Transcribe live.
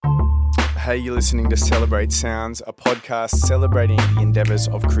Hey, you're listening to Celebrate Sounds, a podcast celebrating the endeavours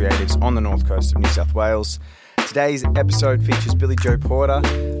of creatives on the north coast of New South Wales. Today's episode features Billy Joe Porter,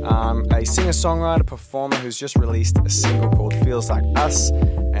 a singer-songwriter, performer who's just released a single called Feels Like Us,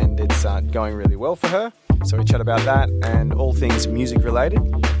 and it's going really well for her. So we chat about that and all things music related.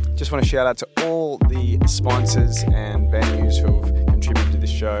 Just want to shout out to all the sponsors and venues who've contributed to the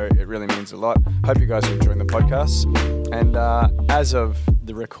show. It really means a lot. Hope you guys are enjoying the podcast. And as of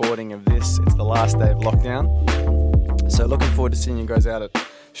the recording of this, it's the last day of lockdown. So looking forward to seeing you guys out at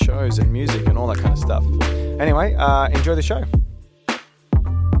shows and music and all that kind of stuff. Anyway, enjoy the show.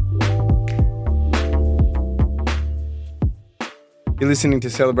 You're listening to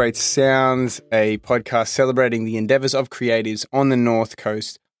Celebrate Sounds, a podcast celebrating the endeavours of creatives on the north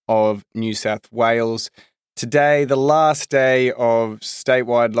coast of New South Wales. Today, the last day of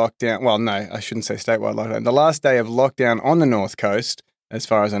statewide lockdown. Well, no, I shouldn't say statewide lockdown. The last day of lockdown on the north coast, as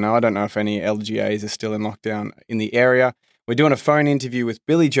far as I know. I don't know if any LGAs are still in lockdown in the area. We're doing a phone interview with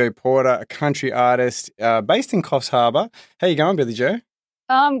Billy Joe Porter, a country artist based in Coffs Harbour. How you going, Billy Joe?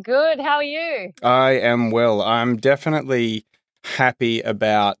 I'm good. How are you? I am well. I'm definitely happy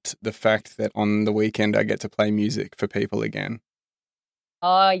about the fact that on the weekend I get to play music for people again.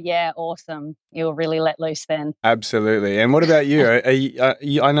 Oh, yeah, awesome. You'll really let loose then. Absolutely. And what about you?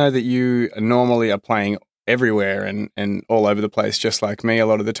 I know that you normally are playing everywhere and all over the place, just like me a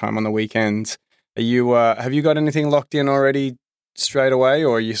lot of the time on the weekends. Are you? Have you got anything locked in already straight away,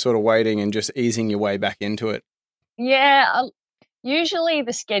 or are you sort of waiting and just easing your way back into it? Yeah, usually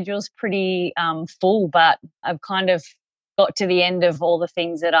the schedule's pretty full, but I've kind of got to the end of all the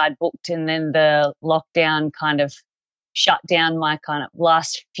things that I'd booked, and then the lockdown kind of shut down my kind of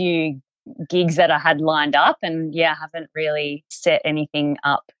last few gigs that I had lined up, and I haven't really set anything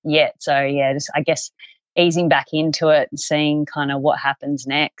up yet. So just I guess easing back into it and seeing kind of what happens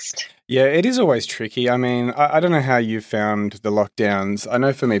next. Yeah, it is always tricky. I mean, I don't know how you found the lockdowns. I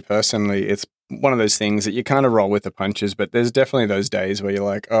know for me personally, it's one of those things that you kind of roll with the punches, but there's definitely those days where you're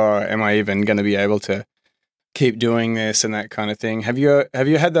like, oh, am I even going to be able to keep doing this and that kind of thing? Have you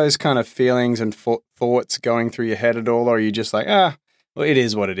had those kind of feelings and thoughts going through your head at all, or are you just like, well, it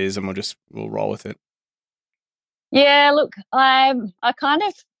is what it is, and we'll roll with it? Yeah, look, I kind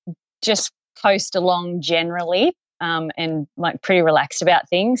of just coast along generally, and like pretty relaxed about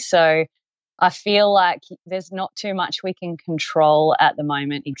things. So I feel like there's not too much we can control at the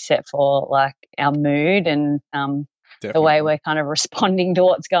moment, except for like our mood and the way we're kind of responding to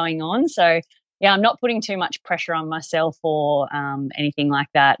what's going on. So yeah, I'm not putting too much pressure on myself or anything like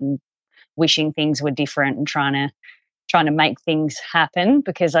that, and wishing things were different and trying to make things happen,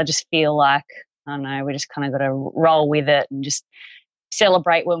 because I just feel like, I don't know, we just kind of got to roll with it and just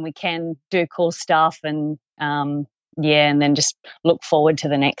celebrate when we can, do cool stuff, and and then just look forward to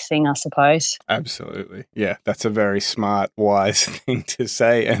the next thing, I suppose. Absolutely. Yeah, that's a very smart, wise thing to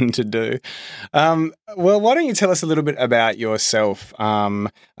say and to do. Well, why don't you tell us a little bit about yourself? I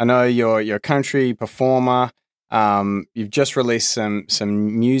know you're a country performer. You've just released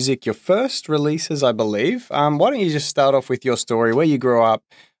some music, your first releases, I believe. Why don't you just start off with your story, where you grew up,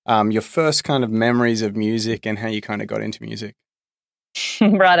 your first kind of memories of music, and how you kind of got into music?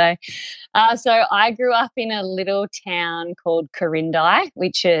 Righto. So I grew up in a little town called Corindai,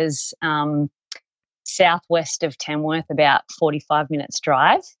 which is southwest of Tamworth, about 45 minutes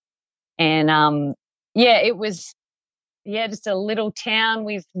drive. And it was just a little town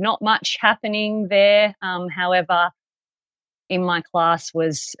with not much happening there. However, in my class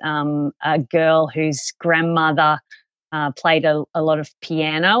was a girl whose grandmother played a lot of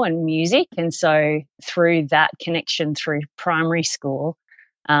piano and music. And so through that connection through primary school,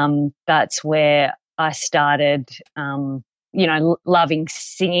 that's where I started, loving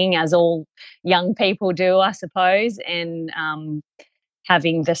singing, as all young people do, I suppose, and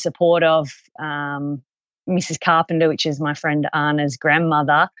having the support of Mrs. Carpenter, which is my friend Anna's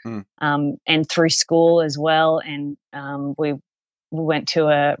grandmother, and through school as well. And we went to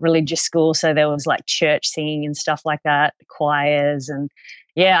a religious school, so there was like church singing and stuff like that, choirs, and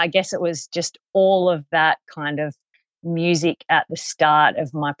I guess it was just all of that kind of music at the start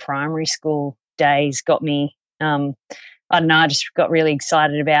of my primary school days got me, I don't know, I just got really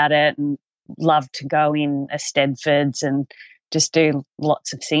excited about it and loved to go in Eisteddfods and just do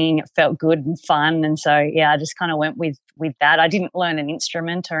lots of singing. It felt good and fun, and so I just kind of went with that. I didn't learn an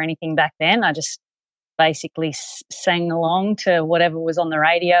instrument or anything back then. I just basically sang along to whatever was on the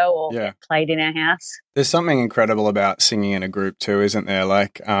radio or played in our house. There's something incredible about singing in a group too, isn't there?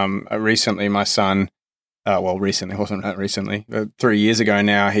 Like recently my son, recently, wasn't that recently, 3 years ago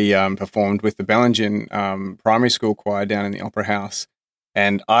now, he performed with the Bellingen primary school choir down in the Opera House.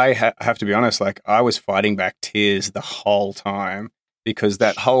 And have to be honest, like I was fighting back tears the whole time because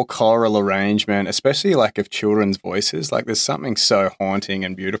that whole choral arrangement, especially like of children's voices, like there's something so haunting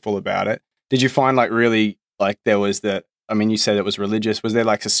and beautiful about it. Did you find like really like there was that? I mean, you said it was religious. Was there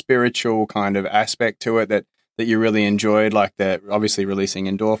like a spiritual kind of aspect to it that you really enjoyed, like that obviously releasing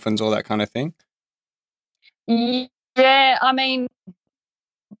endorphins, all that kind of thing? Yeah, I mean,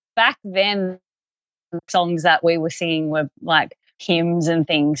 back then, songs that we were singing were like hymns and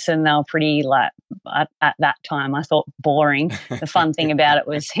things, and they were pretty like at that time I thought boring. The fun thing about it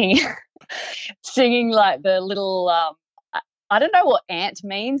was singing, singing like the little. I don't know what ant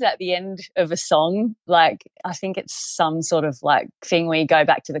means at the end of a song. Like, I think it's some sort of like thing where you go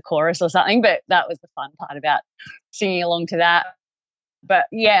back to the chorus or something, but that was the fun part about singing along to that. But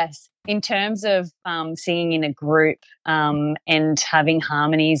yes, in terms of singing in a group and having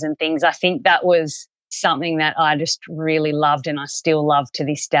harmonies and things, I think that was something that I just really loved, and I still love to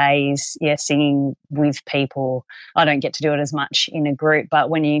this day. Is singing with people. I don't get to do it as much in a group, but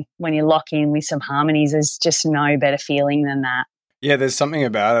when you lock in with some harmonies, there's just no better feeling than that. Yeah, there's something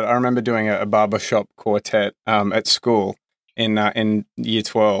about it. I remember doing a barbershop quartet at school in year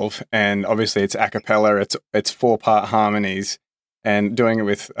 12, and obviously it's a cappella. It's 4-part harmonies, and doing it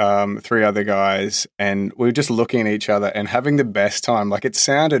with 3 other guys, and we were just looking at each other and having the best time. Like it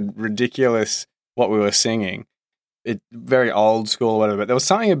sounded ridiculous what we were singing. It very old school, whatever. But there was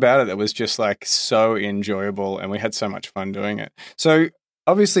something about it that was just like so enjoyable, and we had so much fun doing it. So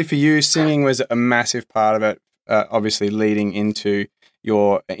obviously, for you, singing was a massive part of it. Obviously, leading into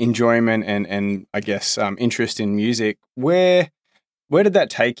your enjoyment and I guess interest in music. Where did that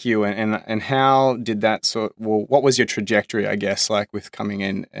take you, and how did that what was your trajectory, I guess, like with coming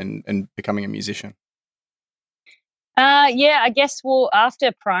in and becoming a musician? Yeah, I guess. Well,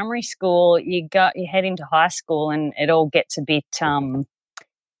 after primary school, you head into high school, and it all gets a bit I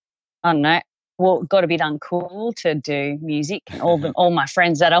don't know. Well, got a bit uncool to do music, and all my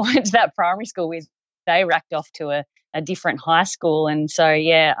friends that I went to that primary school with, they racked off to a different high school, and so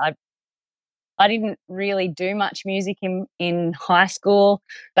yeah, I didn't really do much music in high school.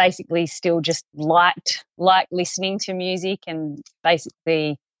 Basically, still just liked listening to music, and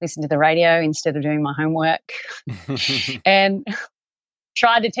basically listen to the radio instead of doing my homework, and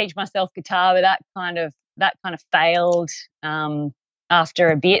tried to teach myself guitar, but that kind of failed after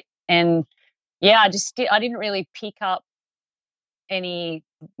a bit, and yeah, I didn't really pick up any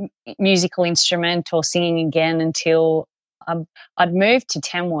musical instrument or singing again until I'd moved to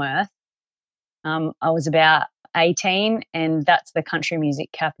Tamworth. I was about 18, and that's the country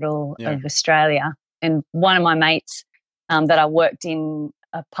music capital Yeah, of Australia. And one of my mates that I worked in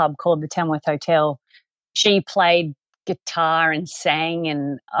a pub called the Tamworth Hotel, she played guitar and sang,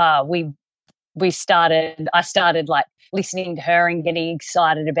 and I started like listening to her and getting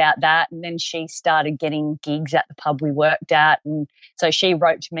excited about that, and then she started getting gigs at the pub we worked at, and so she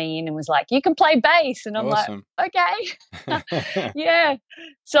roped me in and was like, you can play bass, and I'm like, awesome. okay. Yeah,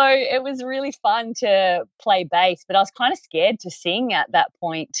 so it was really fun to play bass, but I was kind of scared to sing at that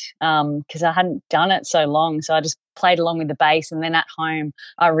point because I hadn't done it so long, so I just played along with the bass, and then at home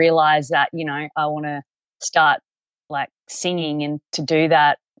I realized that I want to start like singing, and to do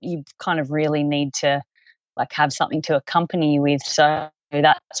that you kind of really need to like have something to accompany you with. So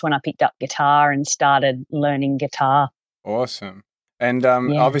that's when I picked up guitar and started learning guitar. Awesome. And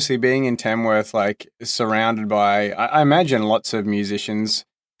Yeah. obviously, being in Tamworth, like surrounded by, I imagine lots of musicians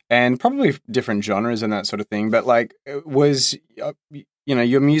and probably different genres and that sort of thing. But like, was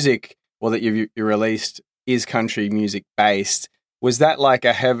your music, or that you released, is country music based? Was that like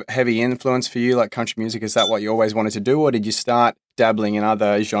a heavy influence for you, like country music? Is that what you always wanted to do, or did you start dabbling in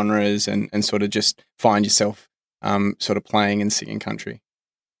other genres and sort of just find yourself sort of playing and singing country?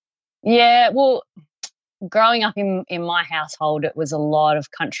 Yeah, well, growing up in my household, it was a lot of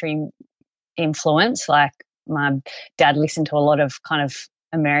country influence. Like my dad listened to a lot of kind of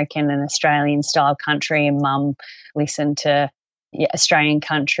American and Australian style country, and mum listened to Australian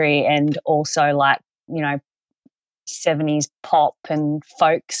country, and also like, you know, 70s pop and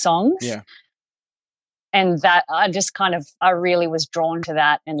folk songs. Yeah. And that I really was drawn to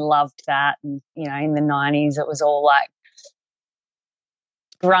that and loved that. And, in the 90s, it was all like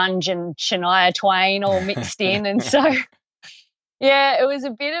grunge and Shania Twain all mixed in. And so, yeah, it was a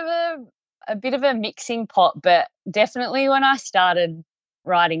bit of a mixing pot, but definitely when I started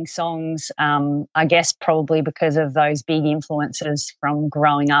writing songs, I guess probably because of those big influences from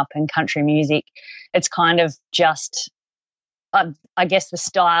growing up and country music, it's kind of just, I guess the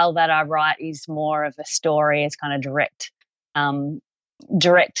style that I write is more of a story. It's kind of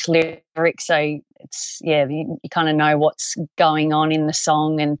direct lyrics. So you kind of know what's going on in the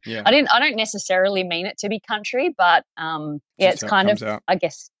song. And Yeah. I don't necessarily mean it to be country, but Just it's how it kind of, comes out. I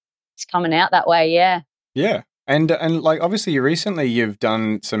guess it's coming out that way. Yeah. Yeah. And like obviously you've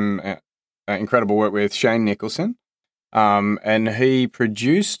done some incredible work with Shane Nicholson. And he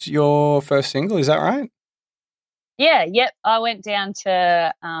produced your first single, is that right? Yeah, yep. I went down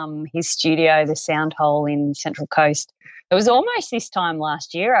to his studio, the Sound Hole in Central Coast. It was almost this time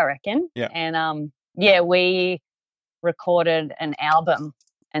last year, I reckon. Yeah. And we recorded an album.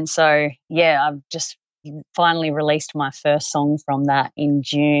 And so, I've just finally released my first song from that in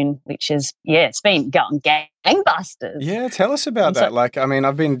June, which is, it's been going gangbusters. Yeah, tell us about that. Like, I mean,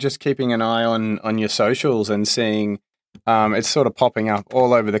 I've been just keeping an eye on your socials and seeing it's sort of popping up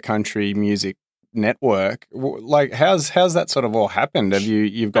all over the country music network. Like, how's that sort of all happened?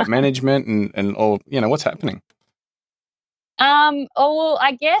 You've got management and all, what's happening? Well,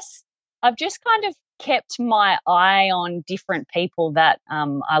 I guess I've just kind of kept my eye on different people that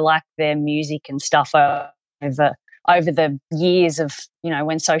I like their music and stuff over the years of,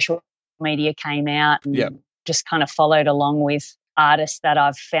 when social media came out, and just kind of followed along with artists that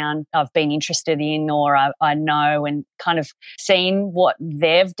I've been interested in, or I know, and kind of seen what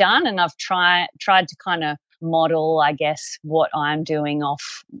they've done, and I've tried to kind of model, I guess, what I'm doing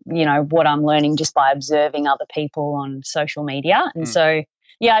off, what I'm learning just by observing other people on social media. And so,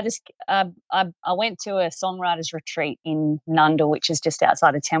 I just I went to a songwriters retreat in Nundle, which is just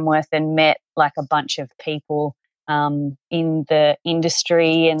outside of Tamworth, and met like a bunch of people in the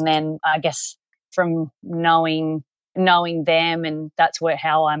industry, and then I guess from knowing them, and that's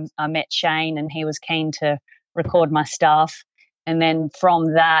how I met Shane, and he was keen to record my stuff. And then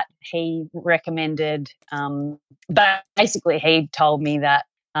from that, he recommended, basically he told me that,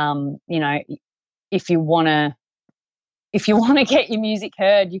 if you want to get your music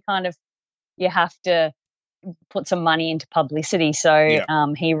heard, you have to put some money into publicity. So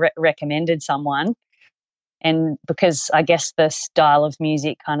he recommended someone. And because I guess the style of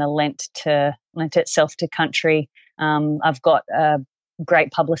music kind of lent itself to country, I've got a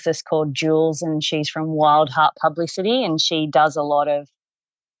great publicist called Jules, and she's from Wild Heart Publicity, and she does a lot of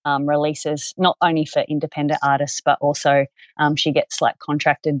releases, not only for independent artists, but also she gets like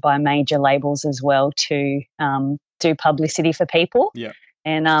contracted by major labels as well to do publicity for people. Yeah.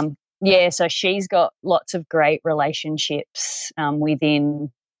 And so she's got lots of great relationships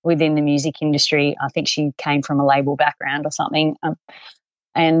within the music industry. I think she came from a label background or something.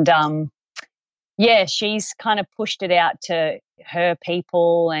 She's kind of pushed it out to her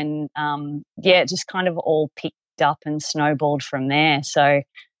people, and it just kind of all picked up and snowballed from there. So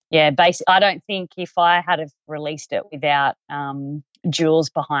basically, I don't think if I had have released it without Jules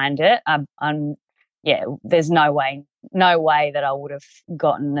behind it, there's no way that I would have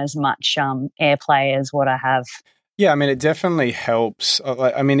gotten as much airplay as what I have. Yeah, I mean, it definitely helps.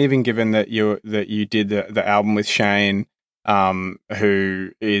 I mean, even given that you did the album with Shane,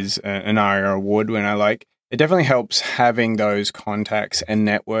 who is an ARIA award winner, like, it definitely helps having those contacts and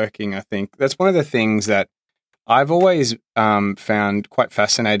networking. I think that's one of the things that I've always found quite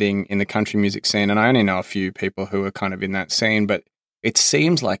fascinating in the country music scene, and I only know a few people who are kind of in that scene, but it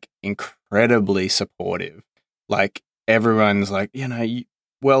seems like incredibly supportive. Like, everyone's like,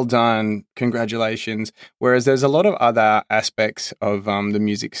 well done, congratulations. Whereas there's a lot of other aspects of the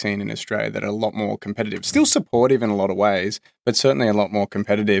music scene in Australia that are a lot more competitive, still supportive in a lot of ways, but certainly a lot more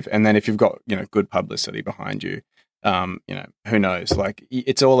competitive. And then if you've got, good publicity behind you, who knows? Like,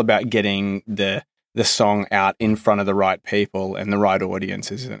 it's all about getting the song out in front of the right people and the right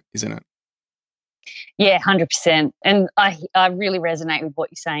audience, isn't it? Yeah, 100%. And I really resonate with what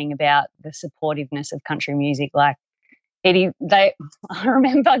you're saying about the supportiveness of country music. Like, I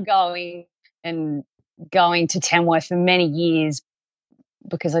remember going to Tamworth for many years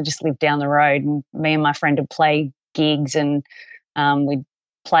because I just lived down the road, and me and my friend would play gigs, and we'd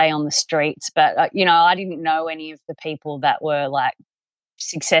play on the streets. But, I didn't know any of the people that were like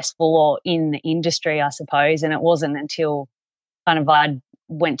successful or in the industry, I suppose. And it wasn't until kind of I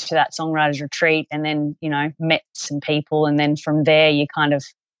went to that songwriters retreat and then, met some people. And then from there, you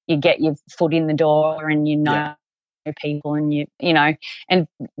get your foot in the door, and people, and and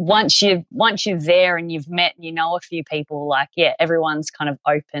once you're there and you've met and a few people, like everyone's kind of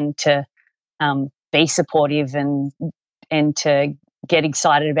open to be supportive and to get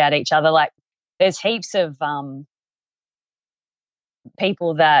excited about each other. Like, there's heaps of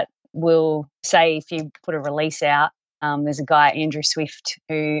people that will say, if you put a release out, there's a guy, Andrew Swift,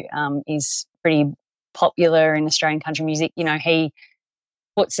 who is pretty popular in Australian country music. He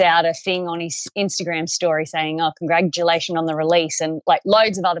puts out a thing on his Instagram story saying, "Oh, congratulations on the release," and like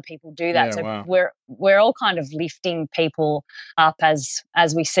loads of other people do that. Yeah, So wow. we're all kind of lifting people up as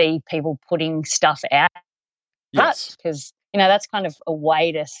we see people putting stuff out, Yes. because that's kind of a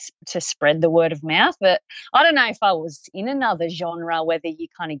way to spread the word of mouth. But I don't know if I was in another genre whether you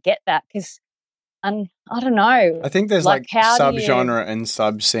kind of get that, because I don't know, I think there's like like how do you? subgenre and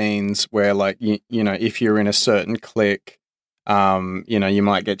sub scenes where like if you're in a certain clique, you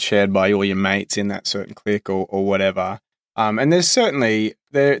might get shared by all your mates in that certain clique or whatever. And there's certainly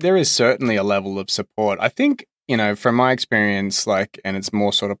there is certainly a level of support. I think, from my experience, like, and it's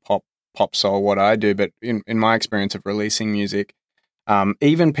more sort of pop soul what I do, but in my experience of releasing music,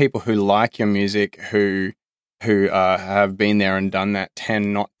 even people who like your music who have been there and done that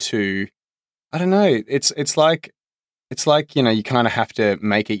tend not to. I don't know. It's like you kind of have to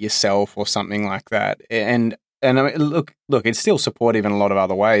make it yourself or something like that. And I mean, look, it's still supportive in a lot of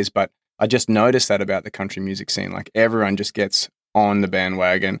other ways, but I just noticed that about the country music scene. Like everyone just gets on the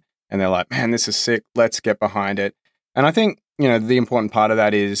bandwagon and they're like, "Man, this is sick. Let's get behind it." And I think the important part of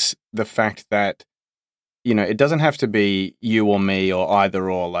that is the fact that it doesn't have to be you or me or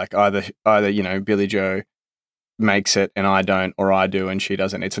either or. Like either Billy Joe makes it and I don't, or I do and she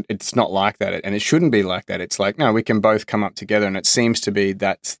doesn't. It's not like that, and it shouldn't be like that. It's like, no, we can both come up together, and it seems to be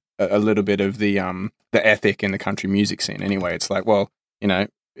that's a little bit of the ethic in the country music scene anyway. It's like, well,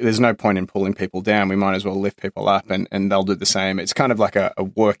 there's no point in pulling people down. We might as well lift people up, and they'll do the same. It's kind of like a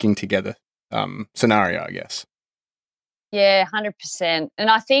working together scenario, I guess. Yeah, 100%. And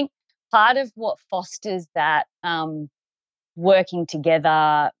I think part of what fosters that working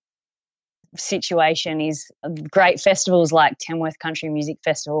together situation is great festivals like Tamworth Country Music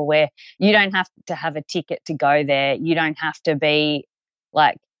Festival, where you don't have to have a ticket to go there. You don't have to be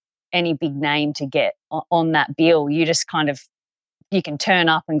like any big name to get on that bill. You just kind of, you can turn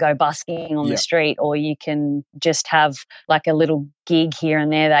up and go busking on the Yeah. street, or you can just have like a little gig here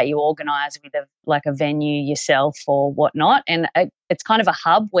and there that you organise with a venue yourself or whatnot. And it's kind of a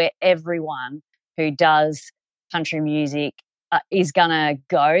hub where everyone who does country music is gonna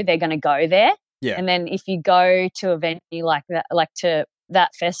go. They're gonna go there. Yeah. And then if you go to a venue like that, like to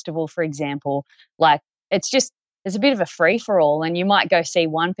that festival, for example, like it's a bit of a free for all, and you might go see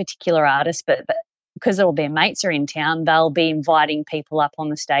one particular artist, but because all their mates are in town, they'll be inviting people up on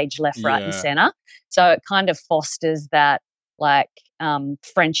the stage left, right, and Yeah. centre. So it kind of fosters that like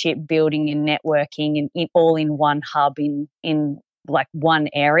friendship building and networking, and all in one hub in like one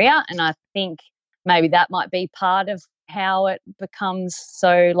area. And I think maybe that might be part of how it becomes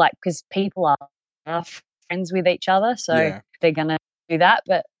so, like, because people are friends with each other, so Yeah. they're going to do that.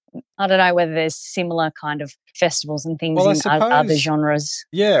 But I don't know whether there's similar kind of festivals and things Well, I in other suppose. genres.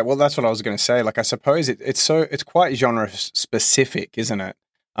 Yeah, well, that's what I was going to say. Like, I suppose it's quite genre specific, isn't it?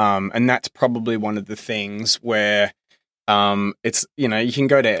 And that's probably one of the things where it's you can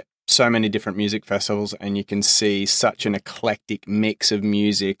go to so many different music festivals and you can see such an eclectic mix of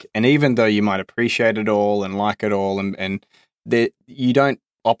music. And even though you might appreciate it all and like it all, and you don't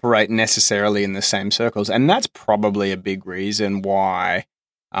operate necessarily in the same circles, and that's probably a big reason why.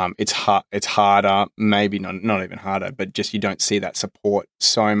 It's harder, maybe not even harder, but just you don't see that support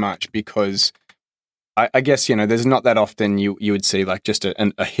so much because I guess there's not that often you would see like just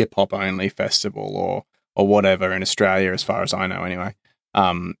a hip hop only festival or whatever in Australia, as far as I know, anyway.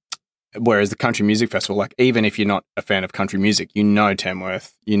 Whereas the country music festival, like even if you're not a fan of country music,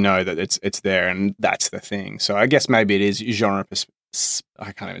 Tamworth, that it's there, and that's the thing. So I guess maybe it is genre.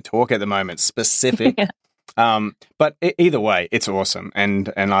 I can't even talk at the moment. Specific. But either way, it's awesome,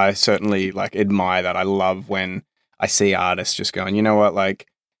 and I certainly like admire that. I love when I see artists just going, you know what, like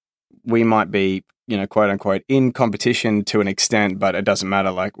we might be, quote unquote, in competition to an extent, but it doesn't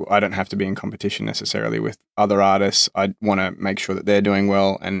matter. Like I don't have to be in competition necessarily with other artists. I want to make sure that they're doing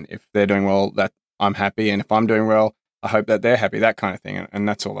well, and if they're doing well, that I'm happy, and if I'm doing well, I hope that they're happy. That kind of thing, and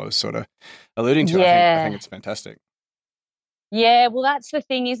that's all I was sort of alluding to. Yeah. I think it's fantastic. Yeah, well, that's the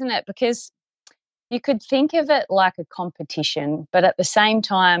thing, isn't it? Because you could think of it like a competition, but at the same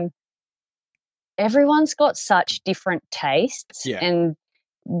time, everyone's got such different tastes. Yeah. And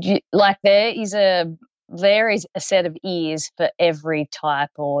like there is a set of ears for every type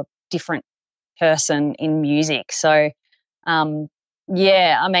or different person in music. So,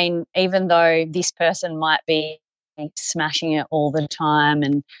 yeah, I mean, even though this person might be smashing it all the time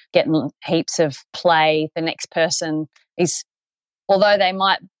and getting heaps of play, the next person is, although they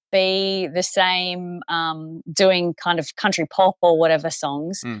might be the same, doing kind of country pop or whatever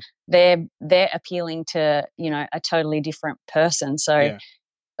songs, they're appealing to a totally different person. So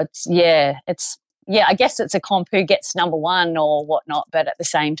Yeah. it's yeah, I guess it's a comp who gets number one or whatnot, but at the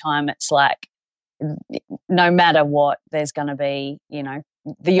same time, it's like no matter what, there's going to be,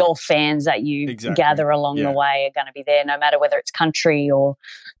 your fans that you gather along the way are going to be there, no matter whether it's country or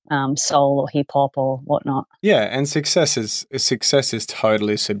soul or hip hop or whatnot. Yeah, and success is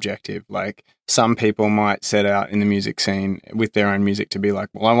totally subjective. Like some people might set out in the music scene with their own music to be like,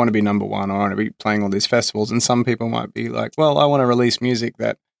 well, I want to be number one, I want to be playing all these festivals, and some people might be like, well, I want to release music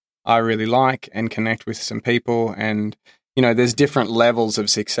that I really like and connect with some people, and there's different levels of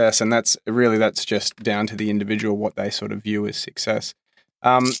success, and that's just down to the individual what they sort of view as success.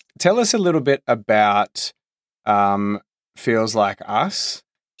 Tell us a little bit about Feels Like Us.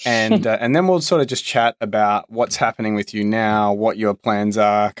 And then we'll sort of just chat about what's happening with you now, what your plans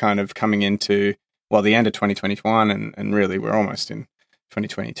are kind of coming into, the end of 2021, and really we're almost in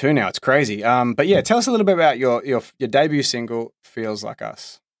 2022 now. It's crazy. But yeah, tell us a little bit about your debut single, Feels Like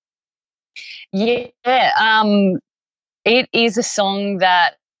Us. Yeah, it is a song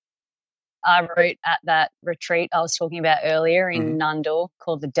that I wrote at that retreat I was talking about earlier in Nundle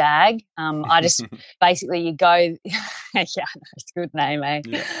called The Dag. I just basically you go, yeah, it's a good name, eh?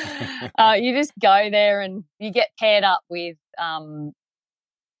 Yeah. You just go there and you get paired up with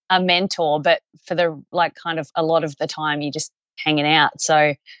a mentor, but for the kind of a lot of the time you're just hanging out.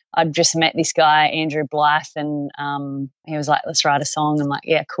 So I'd just met this guy, Andrew Blythe, and he was like, let's write a song. I'm like,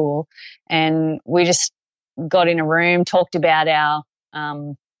 yeah, cool. And we just got in a room, talked about our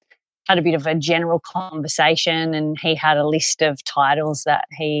had a bit of a general conversation, and he had a list of titles that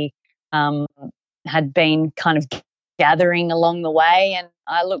he had been kind of gathering along the way, and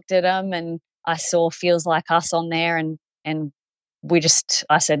I looked at them and I saw Feels Like Us on there, and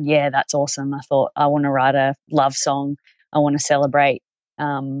I said, yeah, that's awesome. I thought I want to write a love song. I want to celebrate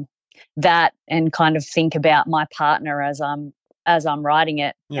that and kind of think about my partner as I'm writing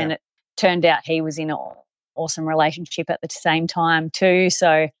it. Yeah. And it turned out he was in an awesome relationship at the same time too.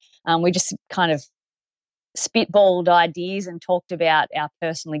 So we just kind of spitballed ideas and talked about our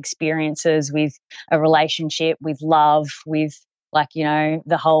personal experiences with a relationship, with love, with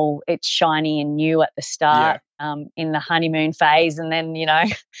the whole it's shiny and new at the start, in the honeymoon phase, and then,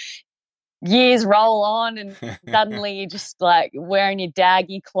 years roll on and suddenly you're just wearing your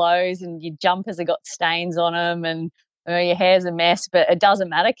daggy clothes and your jumpers have got stains on them and your hair's a mess, but it doesn't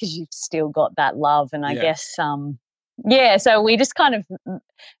matter because you've still got that love. And I guess so we just kind of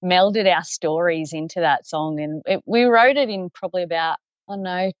melded our stories into that song, and we wrote it in probably about,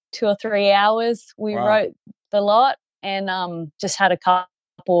 2 or 3 hours. We wrote the lot, and just had a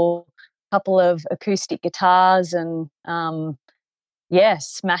couple of acoustic guitars, and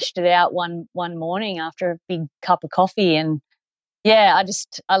smashed it out one morning after a big cup of coffee. And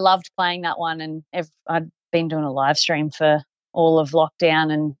I loved playing that one, and I'd been doing a live stream for all of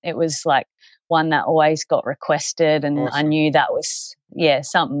lockdown, and it was one that always got requested, and awesome. I knew that was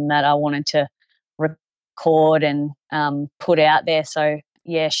something that I wanted to record and put out there. So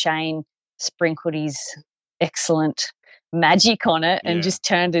Shane sprinkled his excellent magic on it and just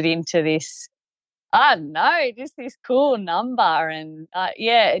turned it into this, I don't know, just this cool number. And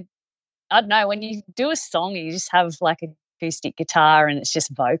I don't know, when you do a song you just have an acoustic guitar and it's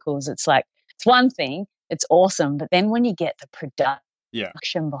just vocals, it's it's one thing, it's awesome, but then when you get the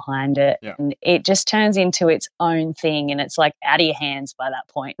production behind it, and it just turns into its own thing, and it's out of your hands by that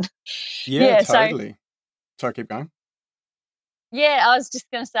point. Totally. So keep going. I was just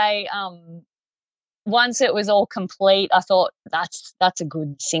going to say, once it was all complete, I thought that's a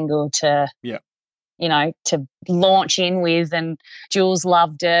good single to to launch in with, and Jules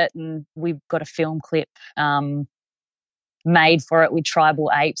loved it, and we've got a film clip made for it with Tribal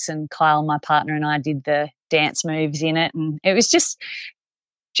Apes, and Kyle, my partner, and I did the dance moves in it, and it was just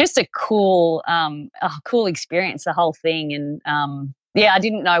a cool experience, the whole thing. And I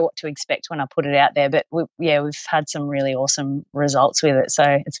didn't know what to expect when I put it out there, but we've had some really awesome results with it,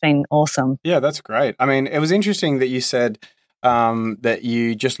 so it's been awesome. Yeah, that's great. I mean, it was interesting that you said that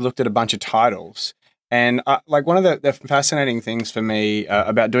you just looked at a bunch of titles. And one of the fascinating things for me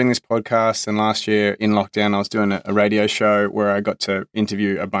about doing this podcast, and last year in lockdown I was doing a radio show where I got to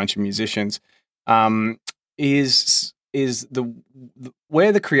interview a bunch of musicians, is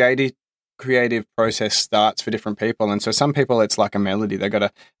where the creative process starts for different people. And so some people it's like a melody. They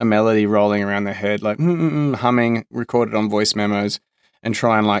got a melody rolling around their head, humming, recorded on voice memos, and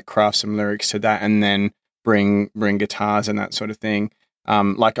try and craft some lyrics to that, and then bring guitars and that sort of thing. I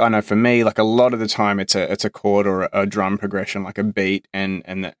know for me, a lot of the time it's a chord or a drum progression, a beat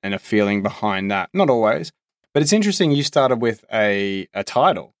and a feeling behind that. Not always, but it's interesting. You started with a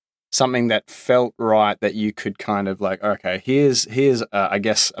title, something that felt right that you could kind of like, okay, here's I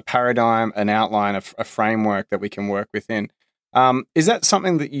guess a paradigm, an outline, a framework that we can work within. Is that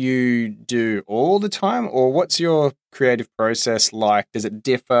something that you do all the time, or what's your creative process like? Does it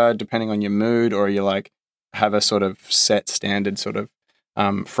differ depending on your mood, or you like have a sort of set standard sort of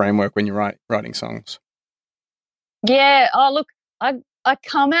framework when you're writing songs? Yeah. Oh, look, I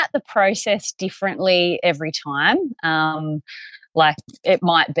come at the process differently every time. Like it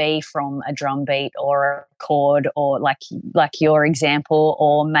might be from a drum beat or a chord, or like your example,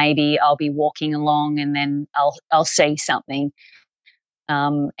 or maybe I'll be walking along and then I'll see something.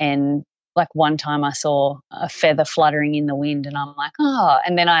 And like one time I saw a feather fluttering in the wind, and I'm like, oh,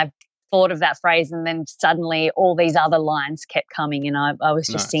 and then I thought of that phrase, and then suddenly all these other lines kept coming, and I was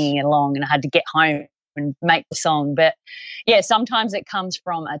just Nice. singing it along, and I had to get home and make the song. But yeah, sometimes it comes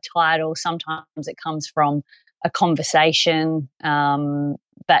from a title, sometimes it comes from a conversation.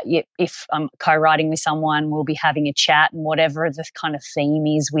 That if I'm co-writing with someone, we'll be having a chat, and whatever the kind of theme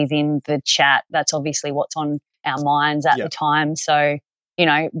is within the chat, that's obviously what's on our minds at the time. So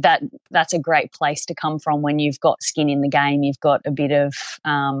that's a great place to come from when you've got skin in the game, you've got a bit of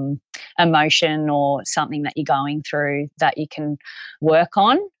emotion or something that you're going through that you can work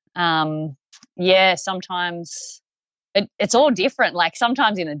on. Sometimes it's all different. Like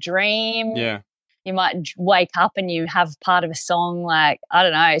sometimes in a dream, you might wake up and you have part of a song. Like, I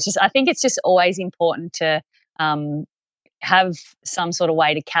don't know. I think it's just always important to have some sort of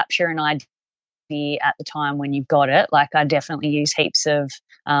way to capture an idea at the time when you've got it. Like I definitely use heaps of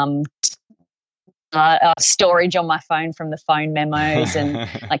storage on my phone from the phone memos and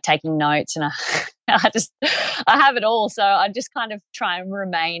like taking notes, and I have it all. So I just kind of try and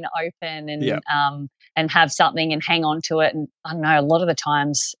remain open and have something and hang on to it. And I don't know, a lot of the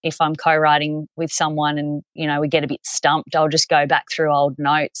times if I'm co-writing with someone and we get a bit stumped, I'll just go back through old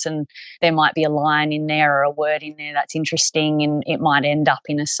notes, and there might be a line in there or a word in there that's interesting, and it might end up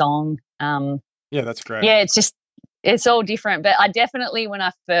in a song. Yeah, that's great. Yeah, it's all different. But I definitely, when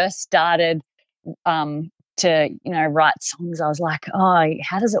I first started to write songs, I was like, oh,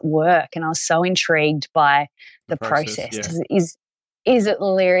 how does it work? And I was so intrigued by the process. Yeah. Is it the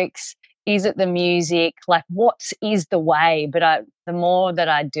lyrics? Is it the music? Like, what is the way? But the more that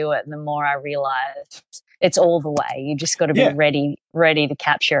I do it, the more I realize it's all the way. You just got to be ready to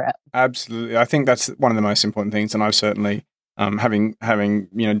capture it. Absolutely. I think that's one of the most important things. And I've certainly, having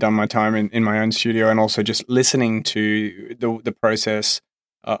done my time in my own studio, and also just listening to the process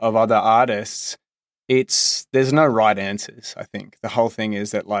of other artists, there's no right answers. I think the whole thing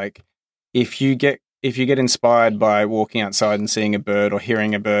is that, like, if you get inspired by walking outside and seeing a bird, or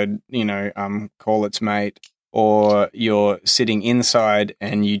hearing a bird, call its mate, or you're sitting inside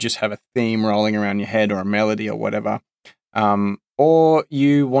and you just have a theme rolling around your head, or a melody or whatever, or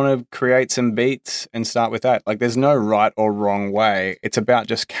you want to create some beats and start with that. Like, there's no right or wrong way. It's about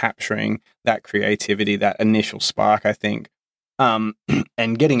just capturing that creativity, that initial spark, I think, and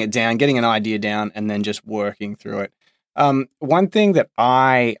getting it down, getting an idea down, and then just working through it. One thing that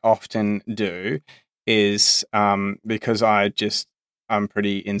I often do is, because I'm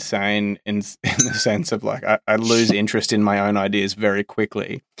pretty insane in the sense of, like, I lose interest in my own ideas very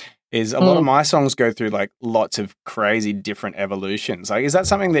quickly, is a lot of my songs go through like lots of crazy different evolutions. Like, is that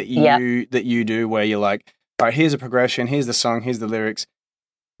something that you do, where you're like, all right, here's a progression, here's the song, here's the lyrics,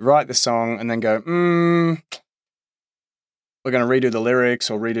 write the song, and then go, we're going to redo the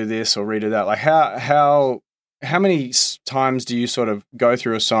lyrics, or redo this, or redo that? Like, how many times do you sort of go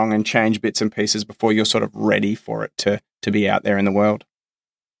through a song and change bits and pieces before you're sort of ready for it to be out there in the world?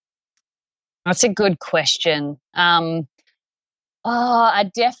 That's a good question.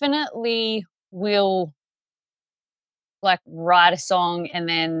 I definitely will like write a song, and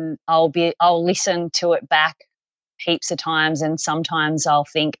then I'll listen to it back heaps of times, and sometimes I'll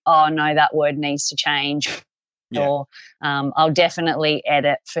think, oh no, that word needs to change. Or I'll definitely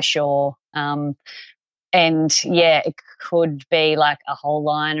edit for sure. And it could be like a whole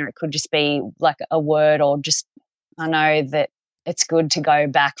line, or it could just be like a word, or just, I know that it's good to go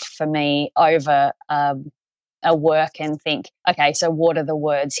back for me over a work and think, okay, so what are the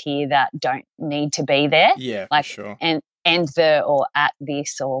words here that don't need to be there? Yeah, like, for sure. And the, or at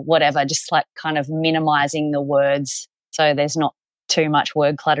this, or whatever, just like kind of minimizing the words so there's not too much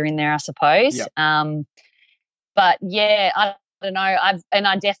word clutter in there, I suppose. Yep. But yeah, I don't know.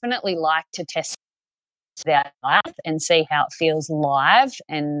 I definitely like to test that live and see how it feels live.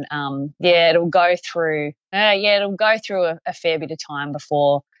 And it'll go through. It'll go through a fair bit of time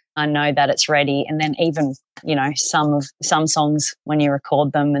before I know that it's ready. And then even some songs, when you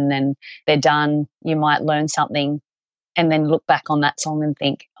record them and then they're done, you might learn something and then look back on that song and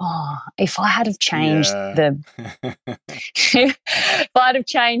think, oh, if I had have changed Yeah. if I'd have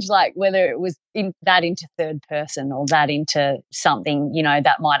changed, like, whether it was into third person or that into something,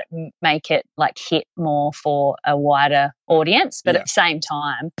 that might make it like hit more for a wider audience. But Yeah. at the same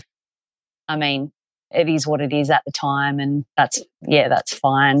time, I mean, it is what it is at the time, and that's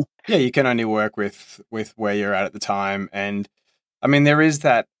fine. Yeah, you can only work with where you're at the time, and I mean there is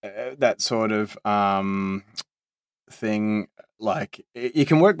that that sort of thing. Like, you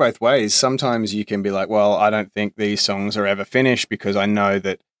can work both ways. Sometimes you can be like, well, I don't think these songs are ever finished because I know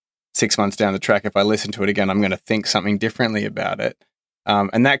that 6 months down the track, if I listen to it again, I'm going to think something differently about it.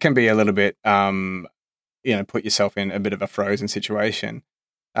 And that can be a little bit, put yourself in a bit of a frozen situation.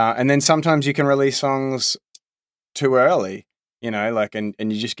 And then sometimes you can release songs too early, and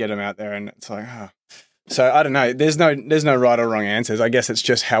you just get them out there and it's like, oh. So I don't know. There's no right or wrong answers. I guess it's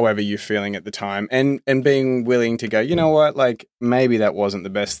just however you're feeling at the time, and being willing to go, you know what, like maybe that wasn't the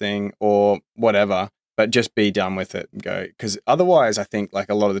best thing or whatever, but just be done with it and go. Because otherwise, I think like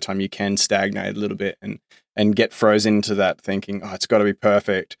a lot of the time you can stagnate a little bit and get frozen into that thinking, oh, it's got to be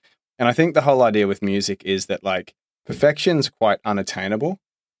perfect. And I think the whole idea with music is that like perfection's quite unattainable,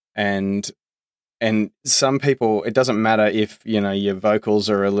 and some people, it doesn't matter if your vocals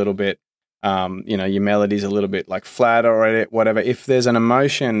are a little bit. Your melody's a little bit like flat or whatever. If there's an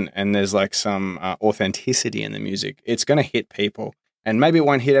emotion and there's like some authenticity in the music, it's going to hit people. And maybe it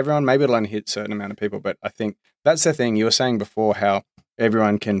won't hit everyone. Maybe it'll only hit a certain amount of people. But I think that's the thing you were saying before, how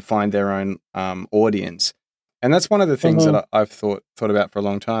everyone can find their own audience. And that's one of the things that I've thought about for a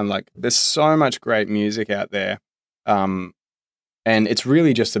long time. Like, there's so much great music out there. And it's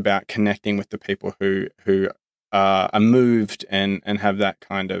really just about connecting with the people who are moved and have that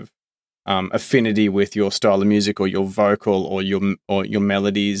kind of affinity with your style of music or your vocal or your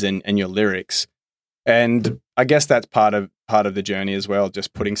melodies and your lyrics. And I guess that's part of the journey as well,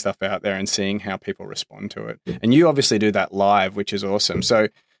 just putting stuff out there and seeing how people respond to it. And you obviously do that live, which is awesome. So,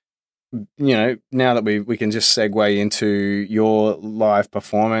 now that we can just segue into your live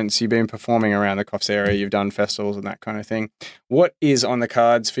performance, you've been performing around the Coffs area, you've done festivals and that kind of thing. What is on the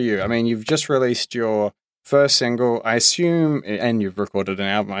cards for you? I mean, you've just released your first single, I assume, and you've recorded an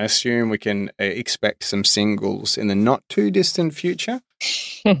album. I assume we can expect some singles in the not too distant future.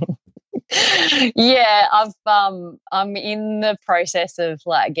 Yeah, I'm in the process of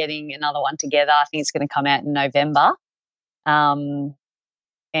like getting another one together. I think it's going to come out in November.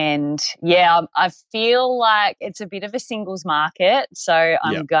 And yeah, I feel like it's a bit of a singles market, so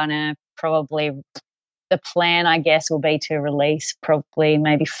I'm gonna probably, the plan, I guess, will be to release probably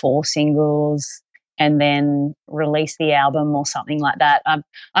maybe 4 singles and then release the album or something like that.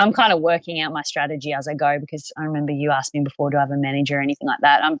 I'm kind of working out my strategy as I go, because I remember you asked me before, do I have a manager or anything like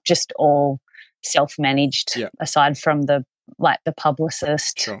that? I'm just all self-managed, aside from the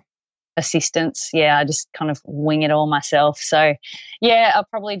publicist. Sure. Assistance. Yeah, I just kind of wing it all myself. So yeah, I'll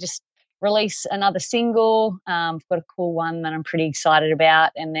probably just release another single. I've got a cool one that I'm pretty excited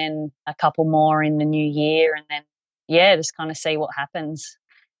about, and then a couple more in the new year, and then just kind of see what happens.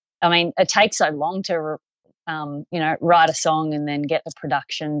 I mean, it takes so long to write a song and then get the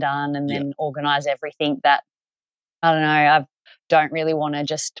production done and then organize everything, that I don't know, I don't really want to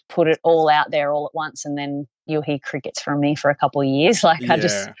just put it all out there all at once and then you'll hear crickets from me for a couple of years. Like, I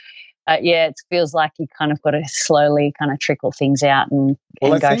just it feels like you kind of got to slowly kind of trickle things out and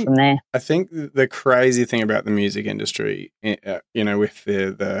go from there. I think the crazy thing about the music industry, with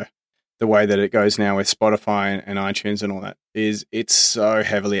the way that it goes now with Spotify and iTunes and all that, is it's so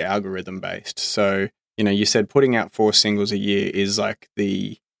heavily algorithm based. So, you said putting out 4 singles a year is like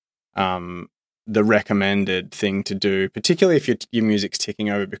the recommended thing to do, particularly if your music's ticking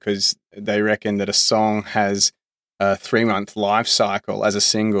over, because they reckon that a song has a 3-month life cycle as a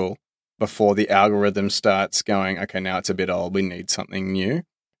single before the algorithm starts going, okay, now it's a bit old, we need something new.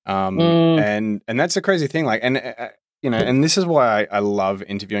 And that's a crazy thing. Like, and and this is why I love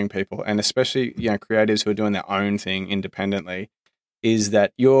interviewing people, and especially creatives who are doing their own thing independently, is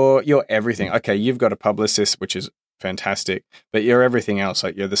that you're everything. Okay, you've got a publicist, which is fantastic, but you're everything else.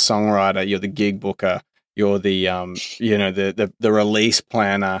 Like, you're the songwriter, you're the gig booker, you're the the release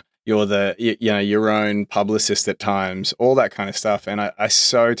planner, you're the your own publicist at times, all that kind of stuff. And I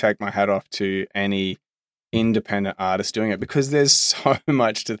so take my hat off to any independent artist doing it, because there's so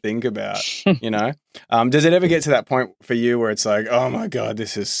much to think about. Does it ever get to that point for you where it's like, oh my god,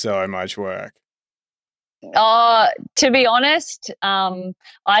 this is so much work? To be honest, I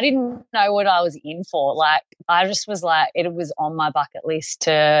didn't know what I was in for. Like, I just was like, it was on my bucket list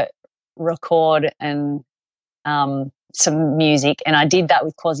to record and some music, and I did that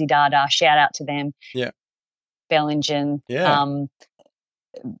with Quasi Dada. Shout out to them. Yeah. Bellingen. Yeah.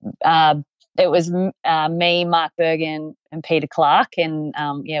 Uh, it was me, Mark Bergen, and Peter Clark, and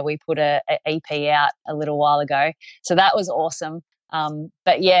we put a EP out a little while ago. So that was awesome.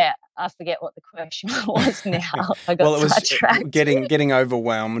 But yeah, I forget what the question was now. I got Well, it was sidetracked. getting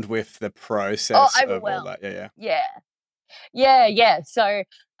overwhelmed with the process of all Overwhelmed. that. Yeah. Yeah. So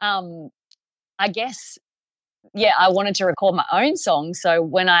I guess, I wanted to record my own song. So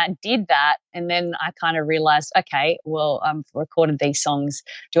when I did that, and then I kind of realized, okay, well, I've recorded these songs.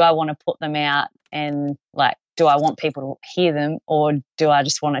 Do I want to put them out, and like, do I want people to hear them, or do I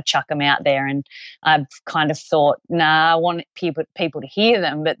just want to chuck them out there? And I've kind of thought, nah, I want people to hear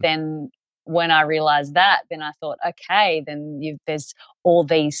them. But then when I realized that, then I thought, okay, then there's all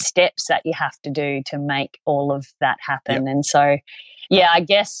these steps that you have to do to make all of that happen. Yep. And so, yeah, I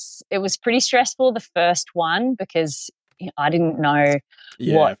guess it was pretty stressful, the first one, because I didn't know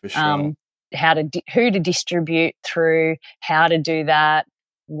Yeah, for sure. who to distribute through, how to do that,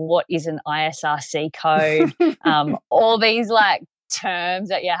 what is an ISRC code, all these like terms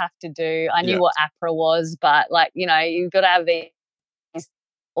that you have to do. I knew Yeah. what APRA was, but like, you've got to have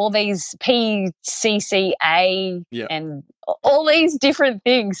all these PCCA Yeah. and all these different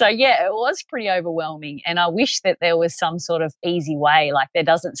things. So yeah, it was pretty overwhelming, and I wish that there was some sort of easy way. Like, there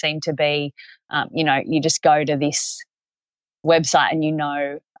doesn't seem to be. You just go to this website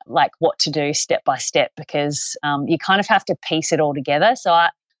and like what to do step by step, because you kind of have to piece it all together. So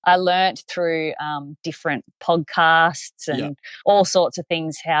I learned through different podcasts and all sorts of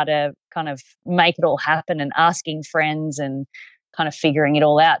things how to kind of make it all happen, and asking friends and kind of figuring it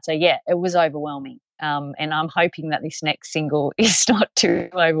all out. So yeah, it was overwhelming. And I'm hoping that this next single is not too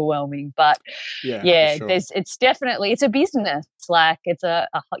overwhelming. But For sure. it's definitely, it's a business. Like, it's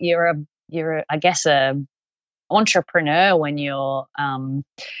you're I guess a entrepreneur when you're an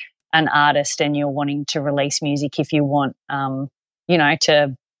artist and you're wanting to release music. If you want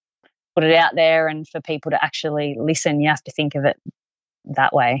to put it out there and for people to actually listen, you have to think of it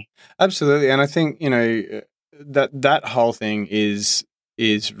that way. Absolutely. And I think, that whole thing is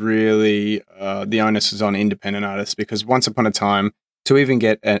really the onus is on independent artists, because once upon a time, to even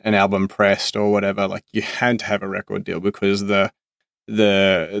get an album pressed or whatever, like, you had to have a record deal, because the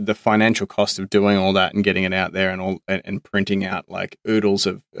financial cost of doing all that and getting it out there and printing out like oodles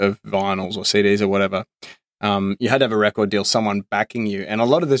of vinyls or CDs or whatever, you had to have a record deal, someone backing you. And a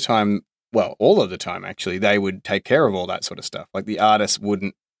lot of the time, well, all of the time actually, they would take care of all that sort of stuff. Like, the artist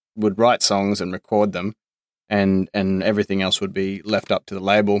would write songs and record them, and everything else would be left up to the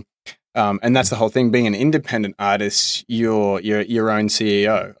label. And that's the whole thing. Being an independent artist, you're your own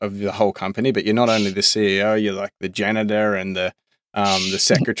CEO of the whole company, but you're not only the CEO, you're like the janitor and the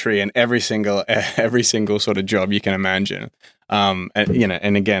secretary and every single sort of job you can imagine.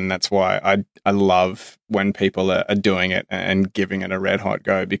 And again, that's why I love when people are doing it and giving it a red hot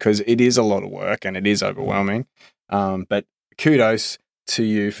go, because it is a lot of work and it is overwhelming. But kudos to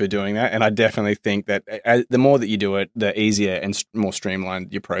you for doing that. And I definitely think that the more that you do it, the easier and more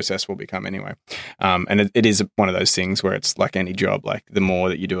streamlined your process will become anyway. And it is one of those things where it's like any job, like, the more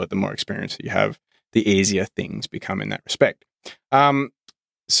that you do it, the more experience that you have, the easier things become in that respect.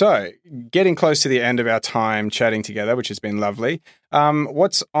 So getting close to the end of our time chatting together, which has been lovely.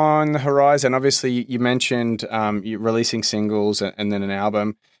 What's on the horizon? Obviously, you mentioned you're releasing singles and then an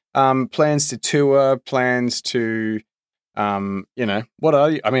album. Plans to tour, plans to, what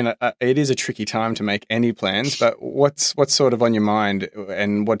are you? I mean, it is a tricky time to make any plans, but what's sort of on your mind,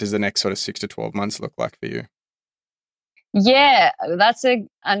 and what does the next sort of 6 to 12 months look like for you? Yeah, that's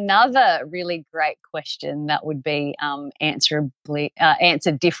another really great question that would be answered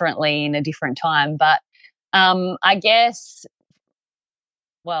differently in a different time. But I guess,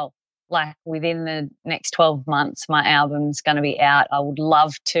 well, like, within the next 12 months, my album's going to be out. I would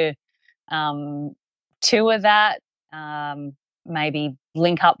love to tour that, maybe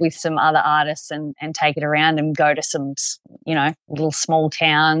link up with some other artists and take it around and go to some, little small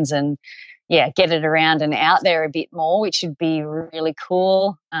towns and, get it around and out there a bit more, which would be really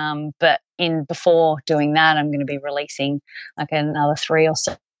cool. But before doing that, I'm going to be releasing like another 3 or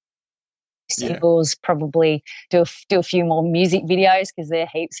so singles, probably do a few more music videos, because they're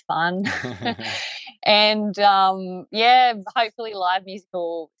heaps fun. And hopefully live music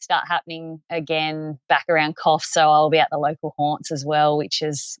will start happening again back around Coff, so I'll be at the local haunts as well, which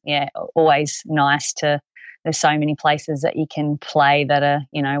is always nice. There's so many places that you can play that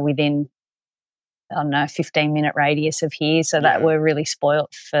are within, I don't know, 15-minute radius of here, so that we're really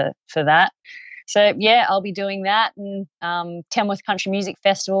spoilt for that. So I'll be doing that. And Tamworth Country Music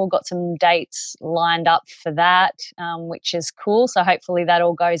Festival, got some dates lined up for that, which is cool. So hopefully that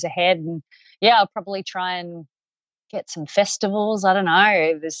all goes ahead. And I'll probably try and get some festivals. I don't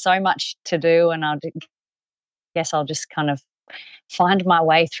know. There's so much to do, and guess I'll just kind of find my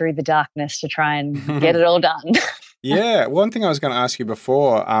way through the darkness to try and get it all done. Yeah, one thing I was going to ask you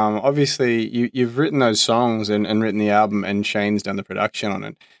before, obviously you've written those songs and written the album, and Shane's done the production on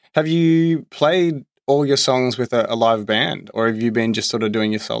it. Have you played all your songs with a live band, or have you been just sort of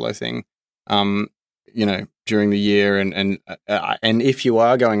doing your solo thing, during the year? And if you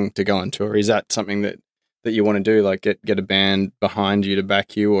are going to go on tour, is that something that you want to do, like get a band behind you to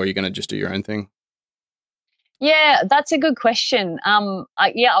back you, or are you going to just do your own thing? Yeah, that's a good question. I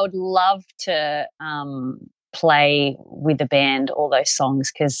would love to play with a band all those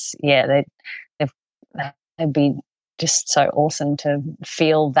songs, because they'd be just so awesome to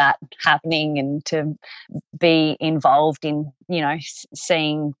feel that happening and to be involved in,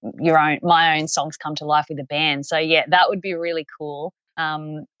 seeing my own songs come to life with a band. So yeah, that would be really cool.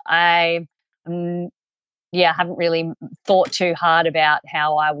 I haven't really thought too hard about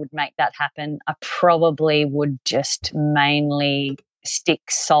how I would make that happen. I probably would just mainly stick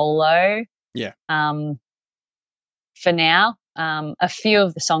solo. Yeah. For now. A few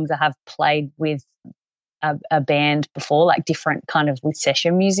of the songs I have played with a band before, like different kind of with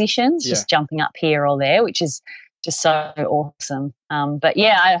session musicians, just jumping up here or there, which is just so awesome. But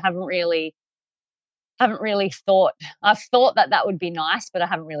yeah, I haven't really thought. I've thought that would be nice, but I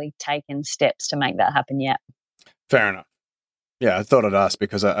haven't really taken steps to make that happen yet. Fair enough. Yeah, I thought I'd ask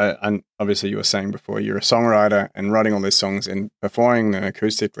because I obviously you were saying before you're a songwriter and writing all these songs and performing them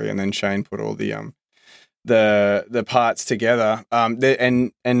acoustically, and then Shane put all the parts together.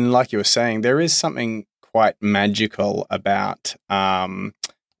 And like you were saying, there is something quite magical about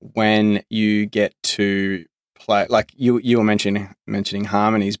when you get to play. Like you were mentioning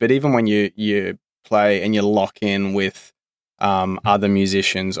harmonies, but even when you play and you lock in with other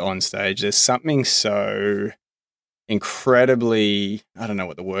musicians on stage, there's something so incredibly, I don't know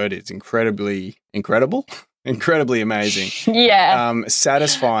what the word is, incredible, incredibly amazing. Yeah.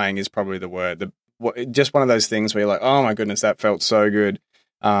 Satisfying is probably the word. Just one of those things where you're like, oh my goodness, that felt so good.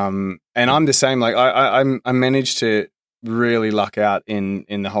 And I'm the same. Like I managed to really luck out in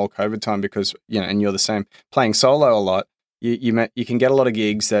the whole COVID time because, and you're the same, playing solo a lot. You can get a lot of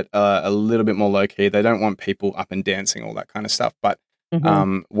gigs that are a little bit more low key. They don't want people up and dancing, all that kind of stuff. But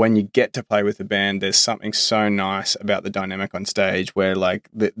when you get to play with the band, there's something so nice about the dynamic on stage where like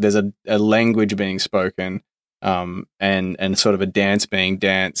there's a language being spoken, and sort of a dance being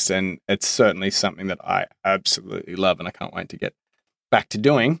danced, and it's certainly something that I absolutely love, and I can't wait to get back to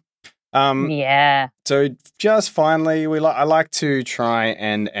doing. So just finally, I like to try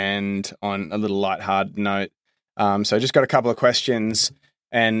and end on a little lighthearted note. So I just got a couple of questions,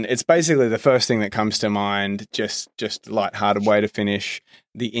 and it's basically the first thing that comes to mind, just a lighthearted way to finish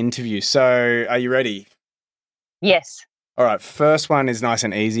the interview. So are you ready? Yes. All right. First one is nice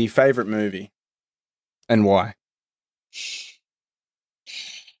and easy. Favorite movie and why?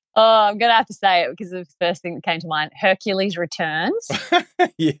 Oh, I'm going to have to say it because it's the first thing that came to mind. Hercules Returns.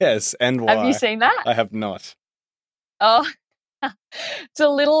 Yes, and why? Have you seen that? I have not. Oh, it's a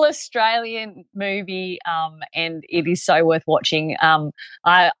little Australian movie, and it is so worth watching.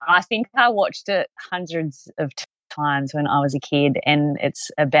 I think I watched it hundreds of times when I was a kid, and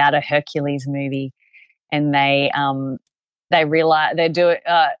it's about a Hercules movie, and they realize they do it.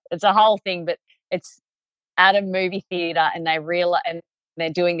 It's a whole thing, but it's at a movie theater, and they're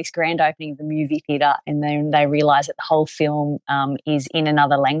doing this grand opening of the movie theater, and then they realize that the whole film is in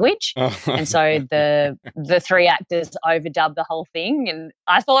another language, and so the three actors overdub the whole thing. And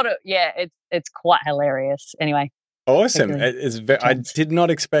I thought, it's quite hilarious. Anyway, awesome! I did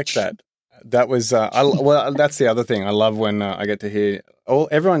not expect that. That was that's the other thing. I love when I get to hear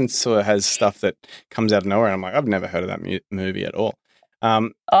everyone sort of has stuff that comes out of nowhere. And I'm like, I've never heard of that movie at all.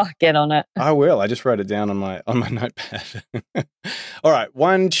 Get on it. I will. I just wrote it down on my notepad. All right.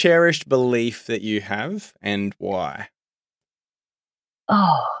 One cherished belief that you have and why?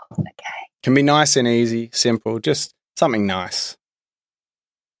 Oh, okay. Can be nice and easy, simple, just something nice.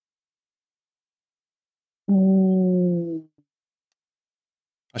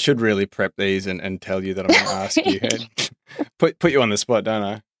 I should really prep these and tell you that I'm going to ask you. Put you on the spot, don't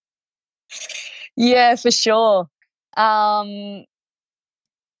I? Yeah, for sure.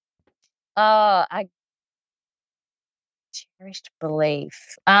 I cherished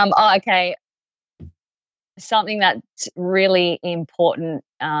belief. Okay. Something that's really important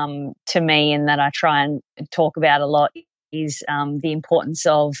to me and that I try and talk about a lot is the importance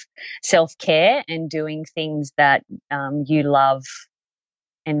of self-care and doing things that you love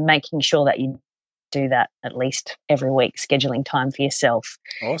and making sure that you do that at least every week, scheduling time for yourself.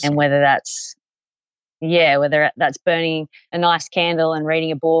 Awesome. And whether that's yeah, whether that's burning a nice candle and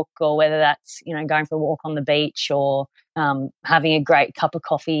reading a book, or whether that's, going for a walk on the beach, or having a great cup of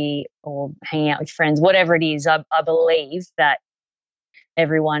coffee, or hanging out with friends, whatever it is, I believe that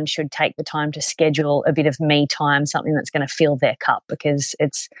everyone should take the time to schedule a bit of me time, something that's going to fill their cup, because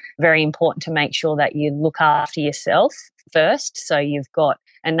it's very important to make sure that you look after yourself first, so you've got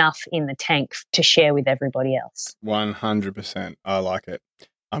enough in the tank to share with everybody else. 100%. I like it.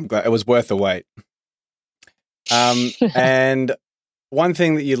 I'm glad it was worth the wait. And one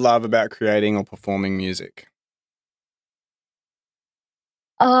thing that you love about creating or performing music?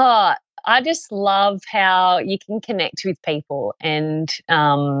 Oh, I just love how you can connect with people, and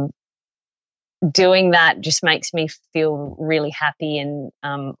doing that just makes me feel really happy, and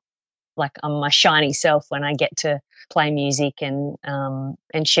like I'm my shiny self when I get to play music and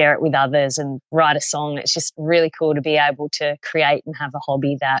share it with others and write a song. It's just really cool to be able to create and have a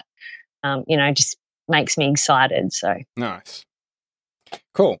hobby that just makes me excited. So nice.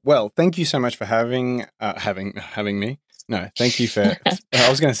 Cool. Well, thank you so much for having me. No, thank you for. I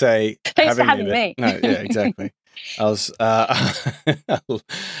was going to say thanks for having me. No, yeah, exactly. I was.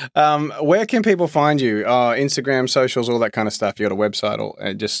 Where can people find you? Instagram, socials, all that kind of stuff. You got a website,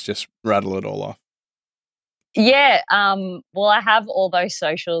 or just rattle it all off. Yeah. Well, I have all those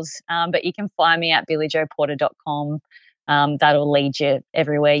socials, but you can find me at billyjoeporter.com. That'll lead you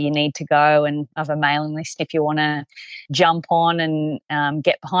everywhere you need to go, and I have a mailing list if you want to jump on and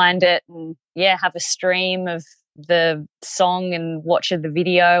get behind it, and have a stream of the song and watch the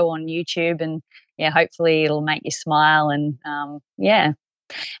video on YouTube, and hopefully it'll make you smile. And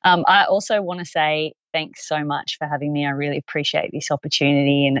I also want to say thanks so much for having me. I really appreciate this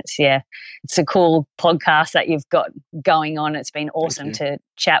opportunity, and it's a cool podcast that you've got going on. It's been awesome to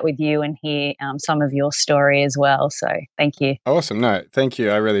chat with you and hear some of your story as well. So thank you. Awesome. No, thank you.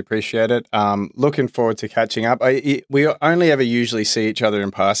 I really appreciate it. Looking forward to catching up. We only ever usually see each other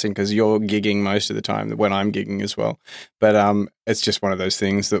in passing because you're gigging most of the time when I'm gigging as well. But it's just one of those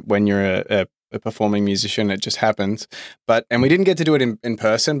things that when you're a performing musician, it just happens. And we didn't get to do it in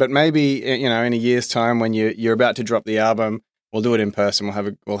person, but maybe in a year's time when you're about to drop the album, we'll do it in person.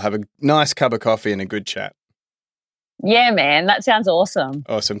 We'll have a nice cup of coffee and a good chat. Yeah, man, that sounds awesome.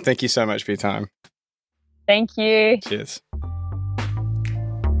 Awesome. Thank you so much for your time. Thank you. Cheers.